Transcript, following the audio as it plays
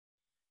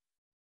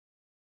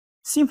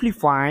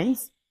Simplify.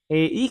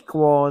 A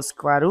equals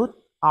square root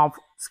of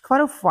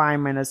square root 5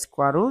 minus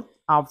square root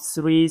of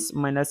 3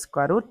 minus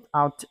square root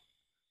of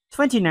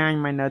 29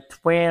 minus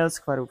 12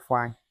 square root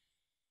 5.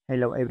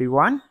 Hello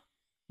everyone,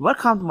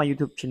 welcome to my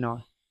YouTube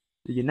channel.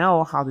 Do you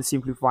know how to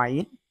simplify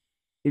it?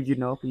 If you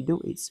know, please do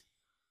it.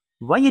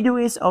 When you do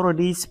it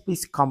already,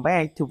 please come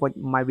back to watch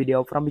my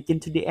video from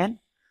beginning to the end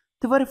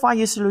to verify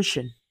your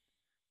solution.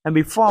 And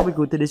before we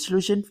go to the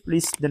solution,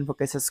 please don't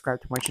forget to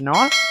subscribe to my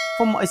channel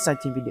for more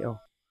exciting video.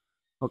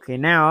 Okay,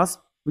 now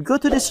we go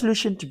to the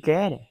solution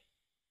together.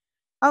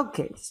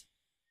 Okay,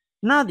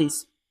 now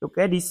look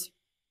at this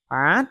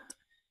part.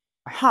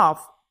 I have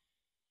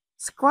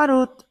square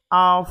root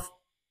of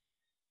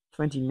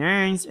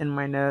 29 and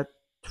minus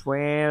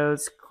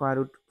 12 square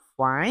root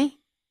 5.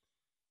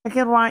 I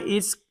can write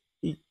it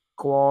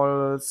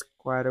equals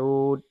square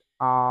root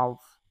of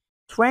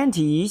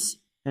 20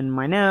 and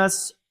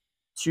minus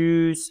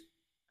 2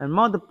 and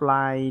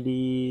multiply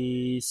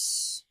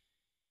this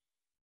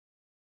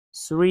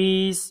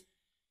 3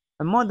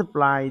 and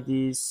multiply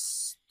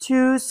this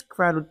 2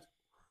 square root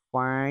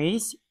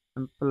 5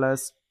 and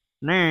plus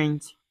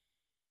 9.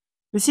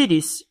 We see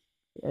this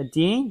at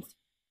the end.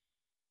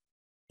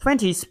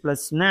 20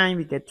 plus 9,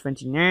 we get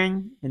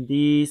 29, and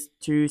these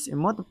 2 and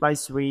multiply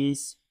 3,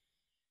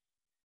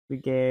 we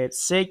get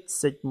 6,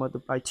 6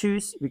 multiply 2,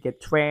 we get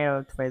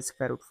 12, 12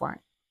 square root 5.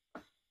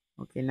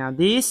 Okay, now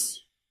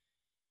this,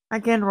 I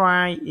can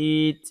write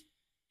it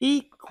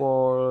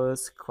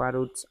equals square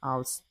root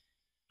of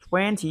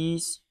 20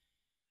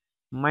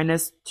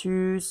 minus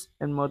 2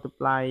 and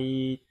multiply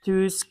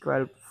 2 square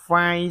root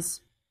 5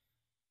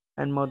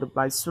 and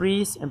multiply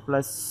 3 and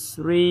plus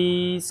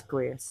 3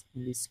 squares.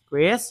 And this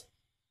squares.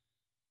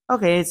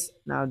 Okay,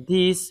 now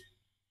this,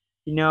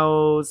 you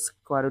know,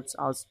 square root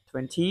of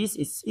 20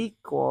 is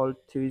equal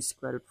to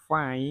square root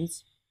 5.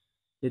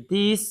 So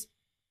this,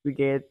 we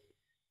get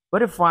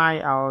verify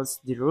out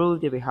the rule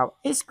that we have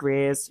a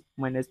squared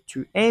minus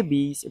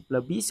 2ab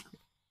plus b squared.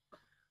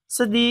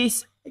 So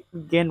this,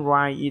 again,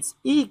 write is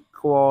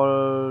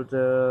equal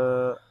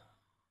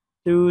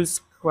to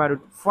square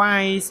root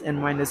 5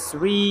 and minus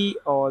 3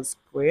 all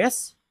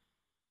squares,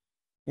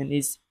 and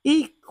is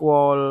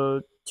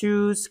equal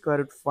to square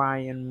root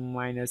 5 and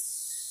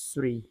minus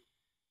 3.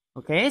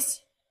 Okay,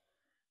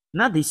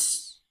 now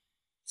this,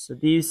 so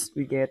this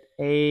we get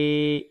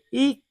a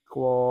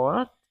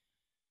equal,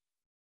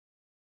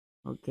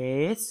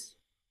 okay,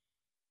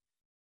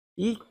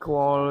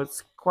 equal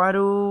square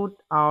root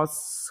of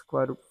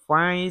square root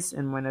 5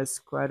 and minus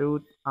square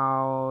root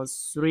of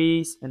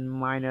 3 and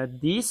minus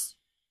this,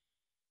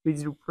 which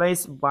is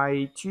replaced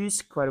by 2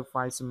 square root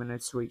 5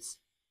 minus 3.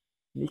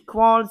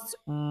 Equals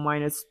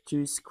minus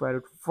 2 square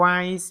root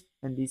 5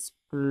 and this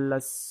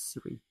plus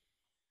 3.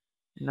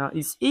 Now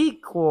it's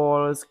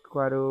equals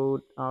square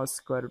root of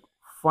square root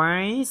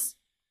 5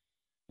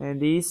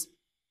 and this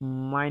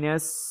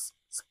minus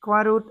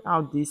square root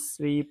of this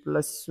 3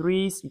 plus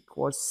 3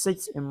 equals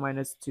 6 and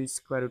minus 2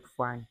 square root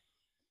 5.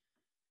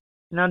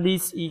 Now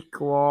this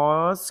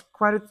equals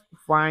square root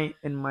 5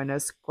 and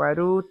minus square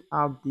root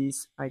of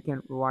this, I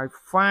can write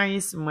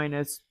 5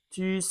 minus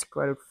 2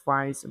 square root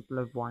 5 and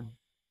plus 1.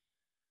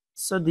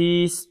 So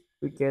this,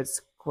 we get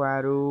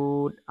square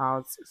root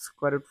of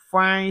square root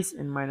 5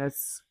 and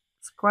minus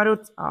square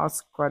root of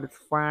square root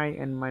 5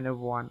 and minus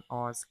 1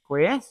 all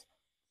squares.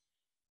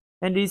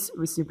 And this,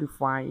 we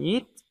simplify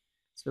it.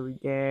 So we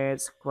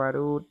get square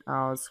root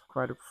of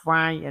square root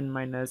 5 and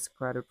minus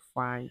square root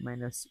 5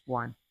 minus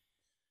 1.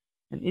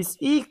 And it's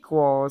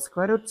equal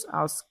square root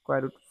of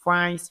square root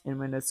 5 and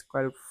minus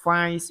square root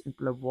 5 and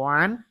plus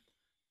 1.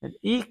 And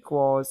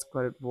equals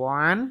square root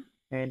 1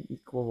 and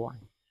equal 1.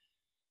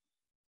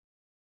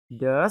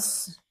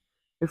 Thus,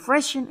 if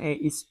fraction a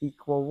is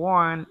equal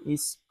 1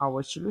 is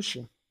our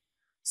solution.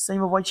 Thanks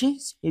for watching.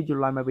 If you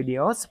like my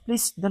videos,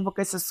 please don't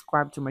forget to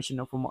subscribe to my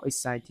channel for more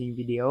exciting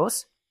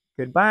videos.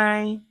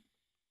 Goodbye.